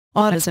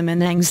Autism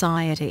and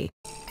anxiety.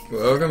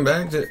 Welcome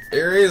back to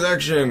Eryi's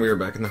Action. We are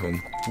back in the home.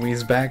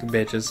 We's back,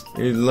 bitches.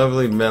 Your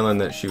lovely melon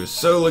that she was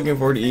so looking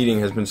forward to eating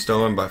has been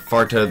stolen by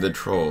Farta the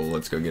troll.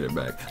 Let's go get it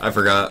back. I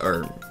forgot,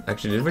 or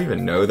actually, did we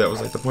even know that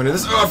was like the point of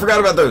this? Oh, I forgot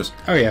about those.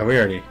 Oh yeah, we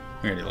already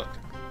looked.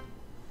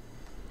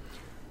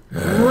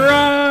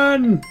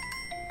 Run,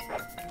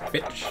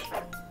 bitch!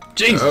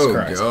 Jesus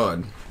Christ! Oh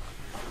God!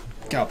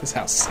 God, this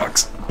house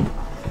sucks.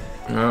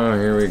 Oh,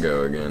 here we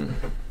go again.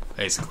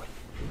 Basically.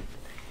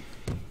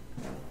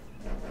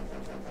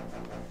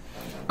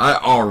 I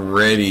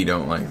already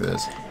don't like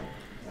this.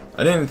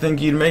 I didn't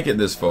think you'd make it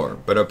this far,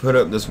 but I put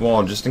up this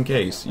wall just in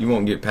case. You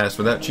won't get past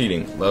without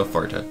cheating. Love,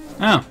 Farta.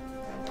 Oh.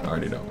 I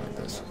already don't like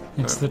this.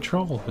 It's the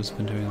troll who's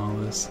been doing all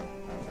this.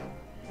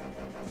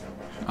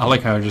 I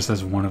like how it just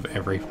says one of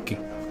every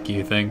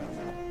Q thing.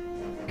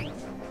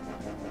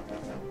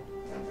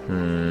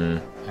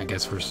 I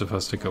guess we're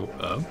supposed to go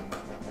up.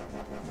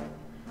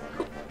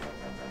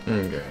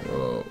 Okay,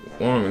 well,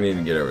 one, we need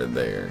to get over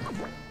there.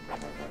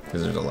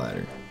 Because there's a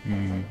ladder.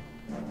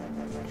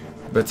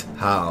 But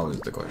how is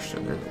the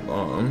question? There's a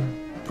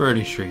bomb.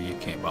 Pretty sure you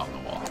can't bomb the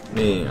wall.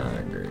 Yeah, I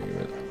agree,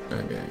 but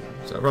okay.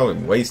 So I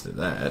probably wasted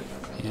that.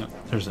 Yeah,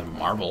 there's a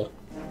marble.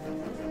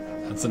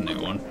 That's a new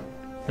one.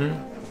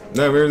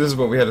 No, this is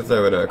what we had to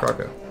throw at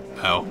Krakow.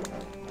 Oh.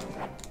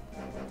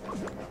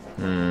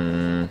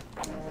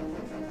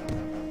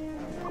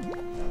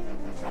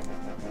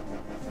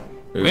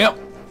 Oops. Yep.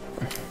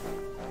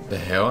 The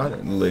hell? I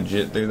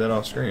legit threw that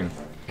off screen.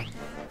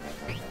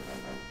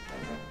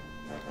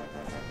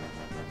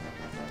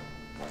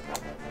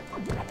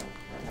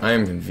 I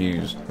am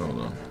confused.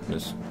 Hold on.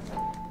 Just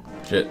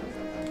shit.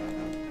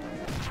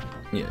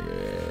 Yeah.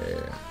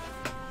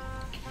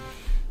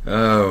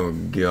 Oh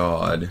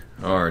God.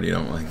 I already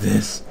don't like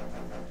this.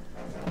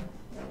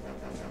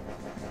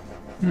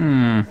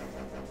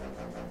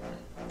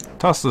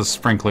 Toss the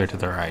sprinkler to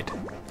the right,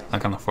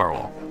 like on the far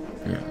wall.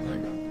 Yeah,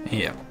 like.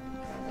 Yep.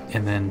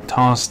 And then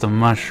toss the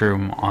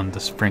mushroom on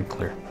the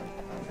sprinkler.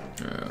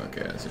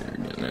 Okay, I see what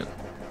you're getting at.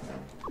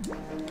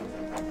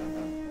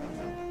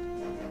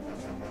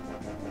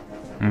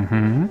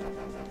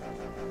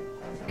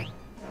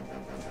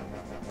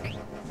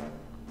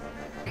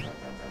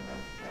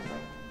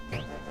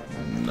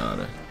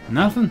 Nada.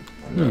 Nothing?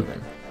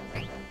 Nothing.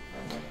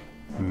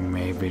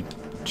 Maybe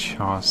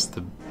toss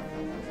the...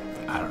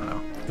 I don't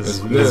know. Let's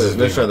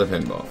try the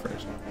pinball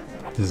first.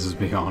 This is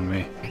beyond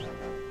me.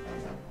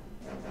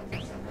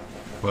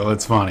 Well,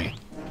 it's funny.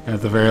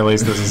 At the very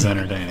least, this is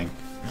entertaining.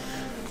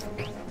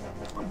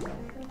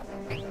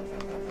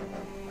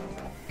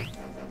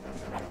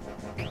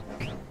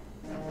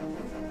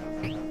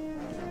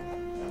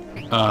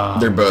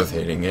 They're both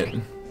hitting it.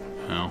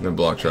 Oh. The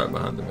block's right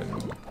behind the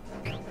pinball.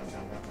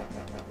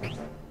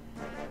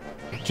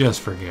 Just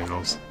for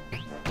giggles.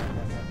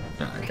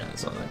 I kind of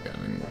saw that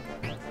coming.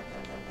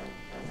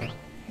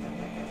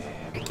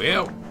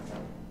 Well.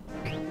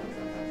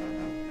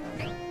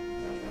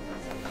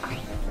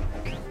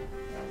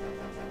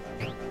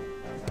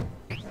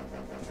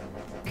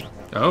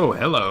 Oh,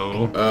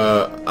 hello.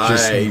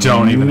 I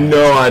don't even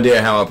no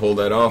idea how I pulled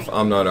that off.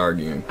 I'm not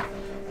arguing.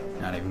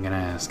 Not even gonna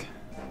ask.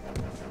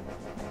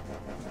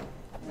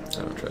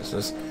 I don't trust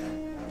this.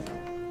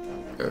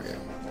 Okay.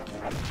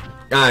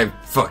 I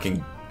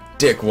fucking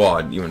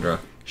dickwad. You wanna draw?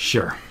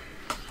 Sure.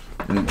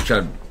 Try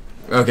to...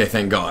 Okay,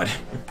 thank God.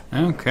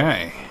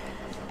 Okay.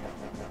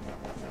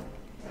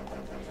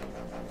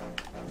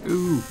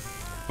 Ooh.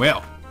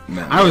 Well,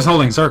 I was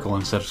holding circle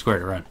instead of square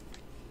to run.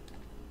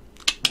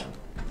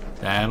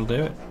 That'll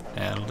do it.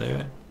 That'll do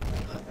it.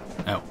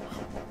 Oh.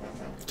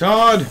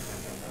 Todd!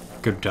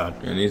 Good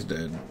Todd. And he's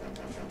dead.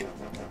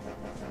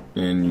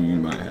 And you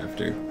might have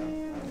to.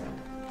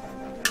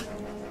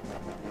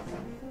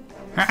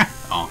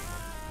 Oh.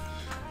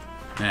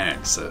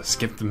 Let's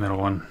skip the middle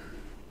one.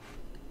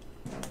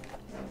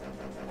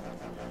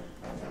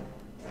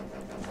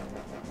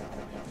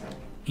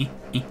 I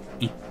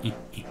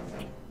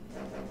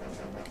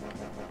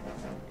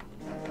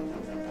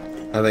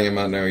think I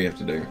might know what you have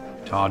to do.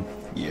 Todd.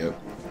 Yep.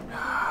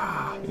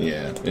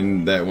 Yeah,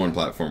 and that one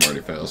platform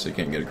already fell, so you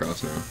can't get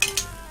across now.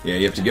 Yeah,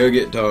 you have to go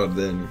get Todd,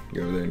 then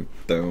go there and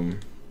throw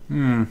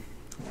him.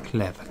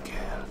 Clever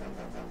girl.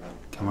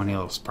 Come on, you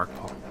little spark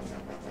ball.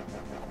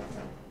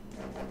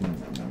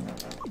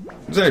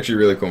 It's actually a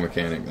really cool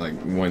mechanic. Like,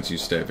 once you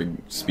step, it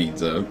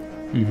speeds up.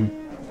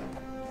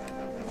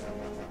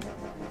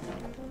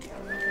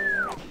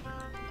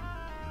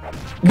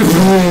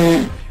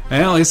 Well,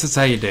 at least that's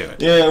how you do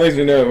it. Yeah, at least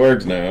we know it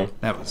works now.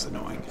 That was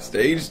annoying.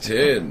 Stage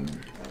 10.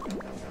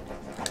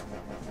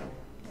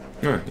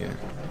 Oh, yeah.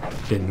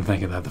 Didn't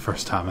think of that the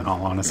first time, in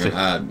all honesty.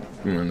 I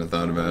wouldn't have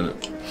thought about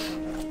it.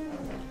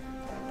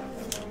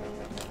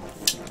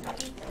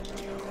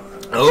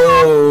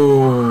 Oh!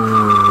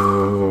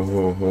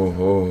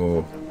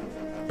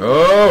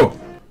 Oh!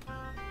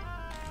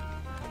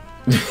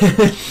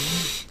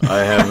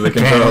 I have the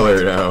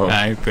controller now.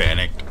 I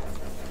panicked.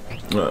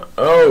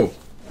 Oh!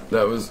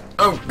 That was...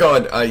 Oh,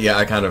 God! Yeah,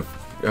 I kind of...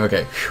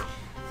 Okay.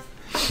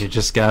 You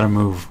just gotta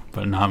move,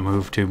 but not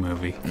move too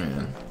movie.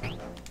 Man.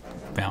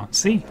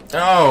 Bouncy.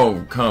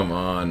 Oh, come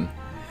on.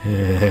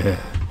 Yeah.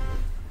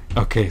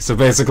 Okay, so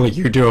basically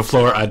you do a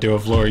floor, I do a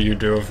floor, you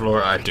do a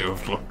floor, I do a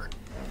floor.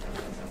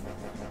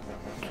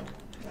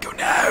 Go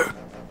now!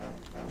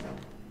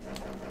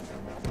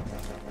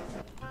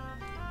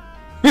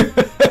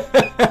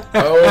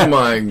 Oh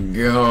my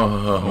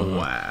god.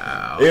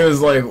 Wow. It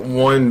was like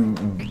one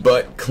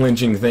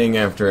butt-clenching thing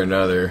after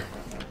another.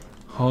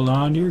 Hold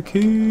on to your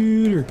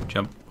cooter.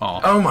 Jump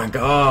off. Oh my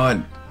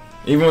god.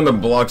 Even when the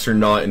blocks are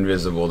not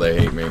invisible, they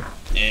hate me.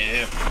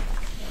 Yeah.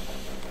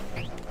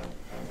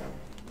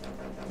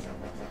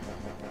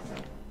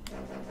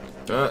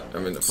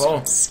 I'm in the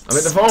fall. I'm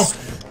in the fall.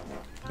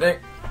 Dang.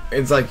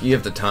 It's like you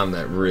have to time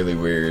that really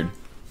weird.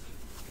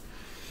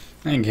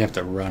 I think you have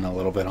to run a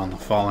little bit on the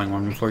falling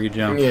one before you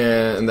jump.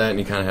 Yeah, and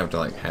you kind of have to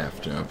like half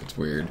jump. It's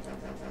weird.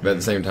 But at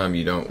the same time,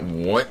 you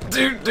don't want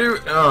to do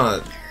it.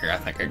 Here, I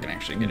think I can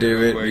actually get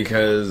Do it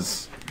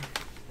because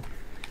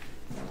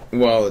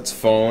while it's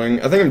falling,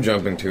 I think I'm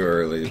jumping too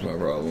early is my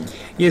problem.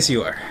 Yes,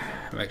 you are.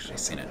 I've actually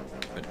seen it.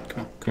 But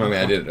come on. Come on,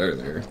 I did it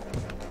earlier.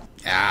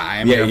 Ah, I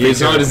am. Yeah, jumping it's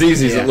too not as early.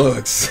 easy as it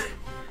looks.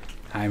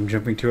 I'm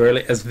jumping too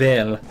early as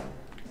well.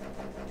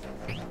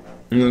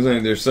 You know what I'm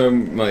saying? There's so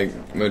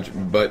much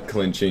butt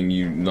clenching,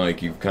 you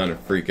kind of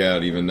freak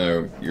out even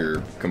though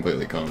you're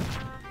completely calm.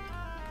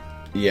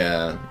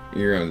 Yeah,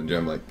 you're going to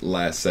jump like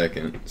last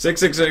second.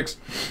 666.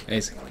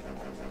 Basically.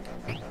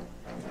 I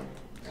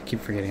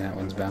keep forgetting that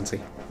one's bouncy.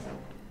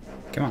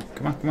 Come on,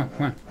 come on, come on,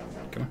 come on.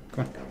 Come on,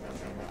 come on.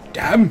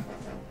 Damn!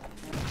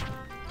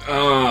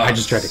 Oh, I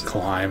just tried to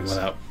climb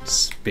without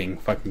being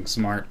fucking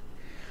smart.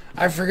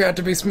 I forgot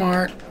to be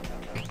smart.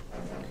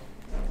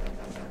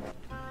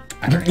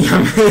 I don't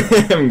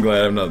even, I'm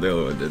glad I'm not the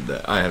only one who did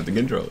that. I have to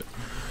control it.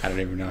 I don't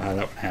even know how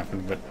that one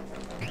happened, but...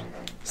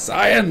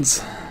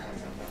 Science!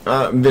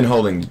 I've been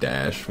holding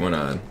dash when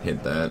I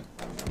hit that.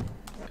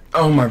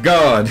 Oh my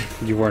god!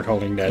 You weren't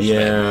holding dash.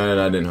 Yeah, and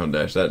I didn't hold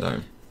dash that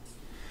time.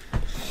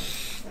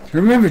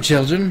 Remember,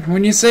 children,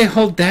 when you say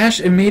hold dash,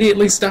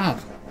 immediately stop.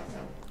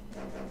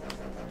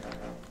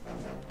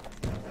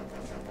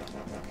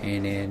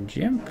 And then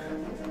jump.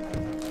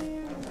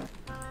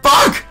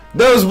 Fuck!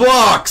 Those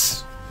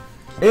blocks!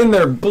 In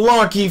their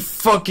blocky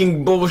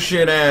fucking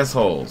bullshit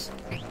assholes.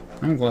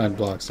 I'm glad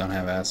blocks don't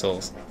have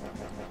assholes.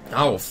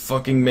 I will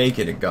fucking make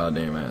it a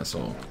goddamn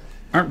asshole.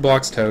 Aren't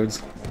blocks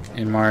toads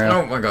in Mario?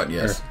 Oh my god,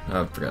 yes.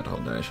 I forgot to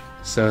hold dash.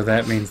 So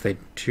that means they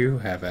too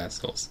have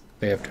assholes.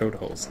 They have toad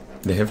holes.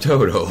 They have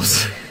toad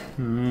holes.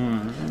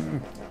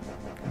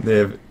 They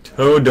have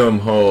totem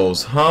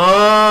holes.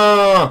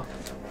 Huh?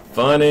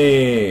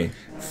 Funny.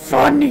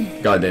 Funny!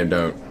 Goddamn,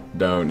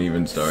 don't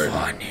even start.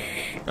 Funny.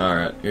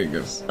 Alright, here it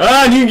goes.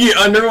 Ah, you get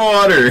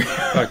underwater!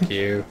 Fuck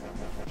you.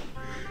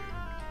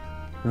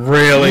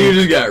 Really? You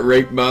just got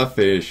raped by a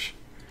fish.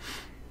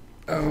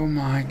 Oh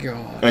my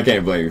god. I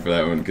can't blame you for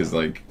that one, because,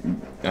 like,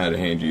 I had to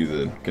hand you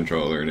the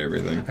controller and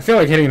everything. I feel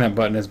like hitting that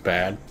button is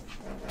bad.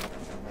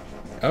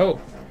 Oh.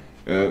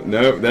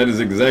 No, that is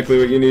exactly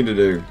what you need to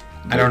do.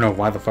 I don't know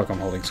why the fuck I'm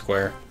holding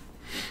square.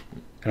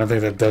 I don't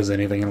think that does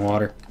anything in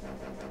water.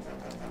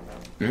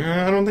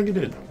 I don't think it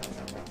did.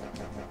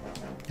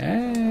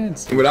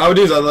 It's... What I would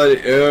do is I'd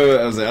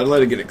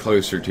let it get it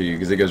closer to you,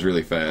 because it goes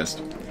really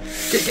fast.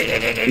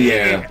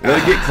 Yeah,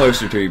 let it get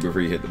closer to you before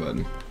you hit the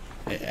button.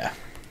 Yeah.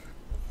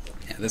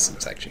 Yeah, this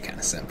one's actually kind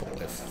of simple,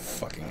 if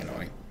fucking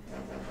annoying.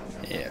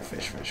 Yeah,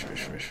 fish.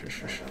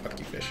 Fuck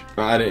you, fish.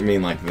 I didn't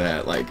mean like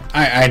that, like...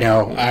 I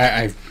know.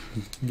 I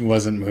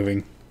wasn't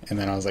moving, and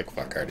then I was like,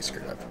 fuck, I already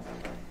screwed up.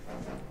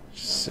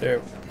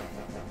 So...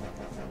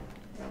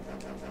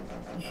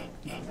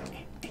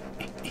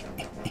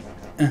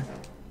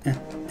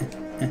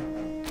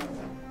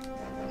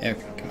 Okay,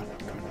 come on.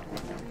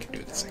 I can do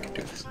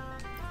this.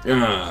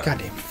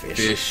 Goddamn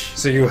fish.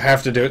 So you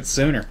have to do it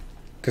sooner.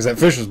 Because that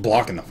fish was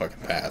blocking the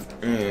fucking path.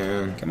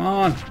 Yeah. Come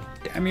on.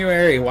 Damn you,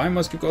 Eryi. Why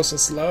must you go so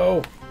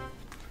slow?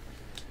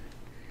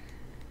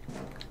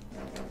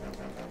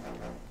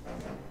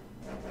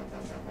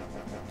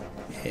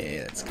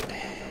 Yeah, that's good.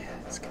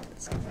 That's good.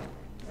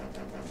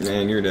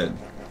 Man, you're dead.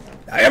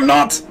 I am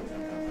not!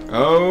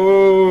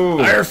 Oh!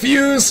 I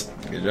refuse!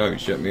 Good job, you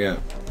shut me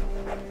up.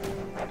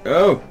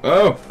 Oh!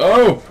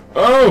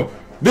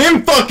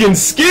 Them fucking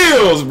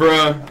skills,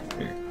 bruh!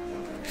 Here.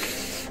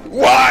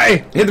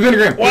 Why? Hit the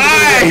pentagram!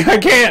 Why? I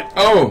can't!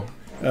 Oh!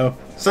 Oh.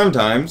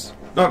 Sometimes.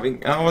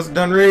 I wasn't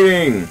done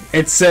reading.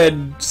 It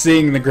said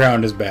seeing the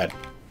ground is bad.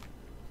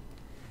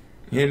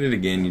 Hit it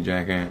again, you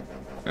jackass.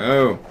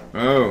 Oh.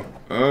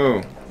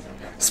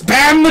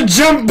 Spam the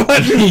jump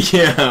button!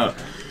 Yeah.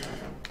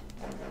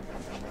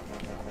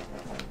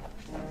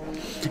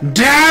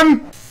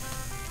 Damn!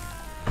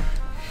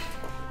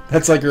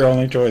 That's like your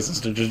only choice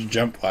is to just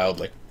jump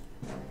wildly.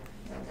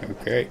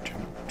 Okay,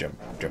 jump.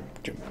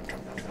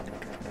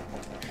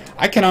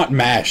 I cannot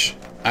mash.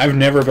 I've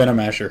never been a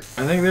masher.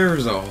 I think there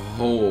was a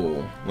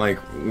hole, like,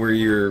 where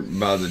you're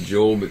by the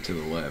jewel, but to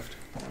the left.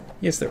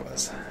 Yes, there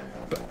was.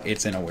 But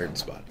it's in a weird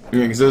spot.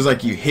 Yeah, because it was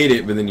like you hit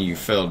it, but then you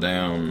fell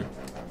down.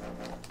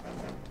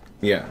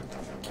 Yeah.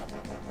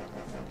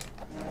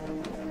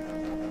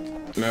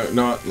 No,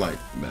 not like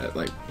that.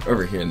 Like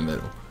over here in the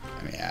middle.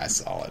 I mean, yeah, I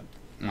saw it.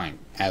 Like,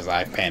 as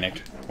I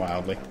panicked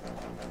wildly.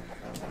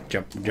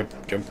 Jump, jump,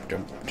 jump,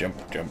 jump,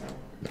 jump, jump.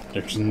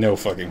 There's no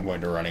fucking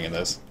point to running in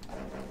this.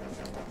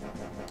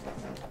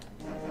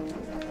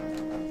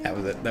 That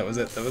was it, that was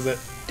it, that was it.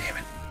 Damn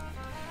it.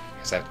 I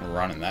guess I have to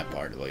run in that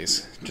part at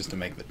least, just to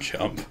make the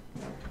jump.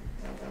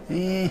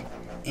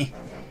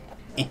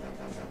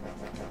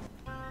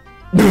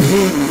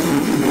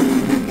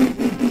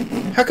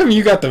 How come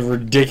you got the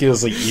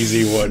ridiculously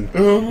easy one?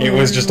 It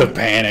was just a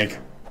panic.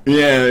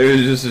 Yeah, it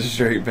was just a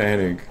straight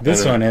panic.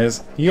 This one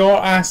is, your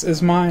ass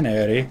is mine,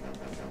 Eryi.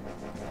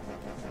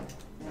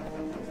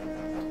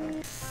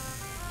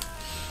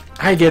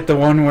 I get the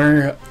one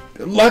where,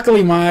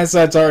 luckily my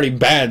eyesight's already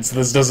bad, so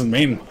this doesn't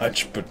mean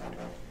much, but...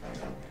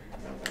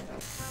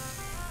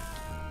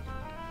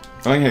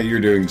 I like how you're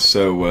doing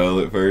so well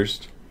at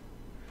first.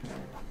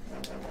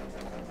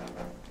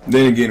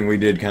 Then again, we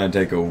did kind of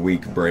take a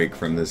week break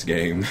from this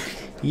game.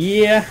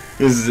 Yeah.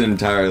 This is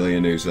entirely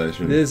a new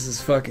session. This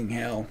is fucking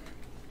hell.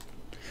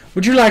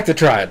 Would you like to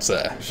try it,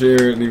 sir?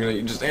 Sure, even though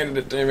you just handed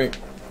it to me.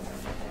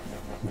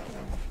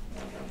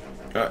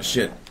 Oh,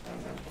 shit.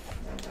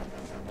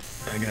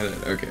 I got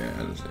it. Okay,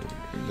 I just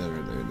is that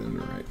right there, then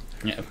right.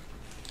 Yeah.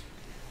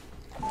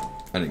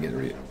 I didn't get to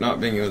read it. Not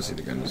being able to see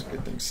the gun is a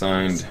good thing.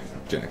 Signed,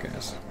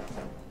 Jackass.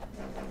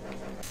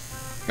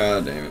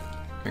 God damn it.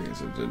 I guess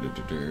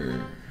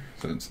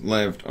so it's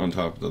left on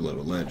top of the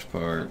little ledge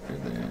part,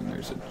 and then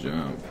there's a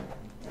jump.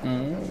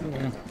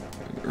 Yeah.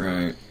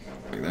 Right,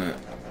 like that.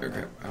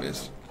 Okay, I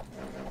missed.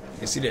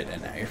 Yes, you did,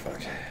 and now you're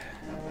fucked.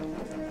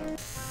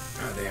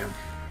 Oh, damn.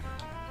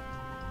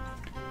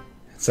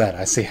 It's that,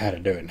 I see how to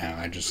do it now.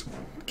 I just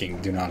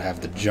do not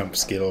have the jump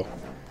skill,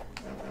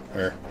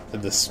 or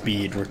the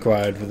speed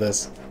required for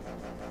this.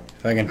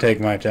 If I can take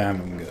my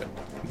time, I'm good.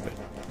 But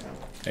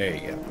there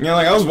you go. Yeah,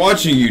 like, I was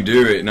watching you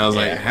do it, and I was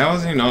like, how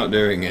is he not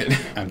doing it?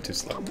 I'm too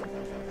slow.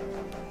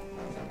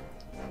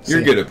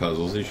 You're good at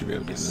puzzles. You should be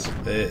able to do this.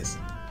 This.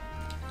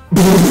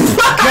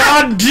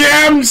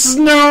 Goddamn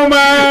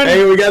snowman!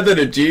 Hey, we got that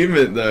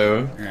achievement,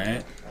 though.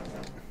 Alright.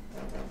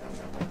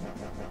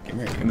 Come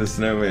here. The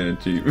snowman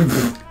achievement.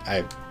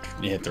 I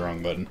hit the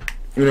wrong button.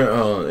 Yeah,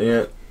 oh,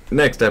 yeah.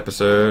 Next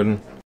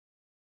episode.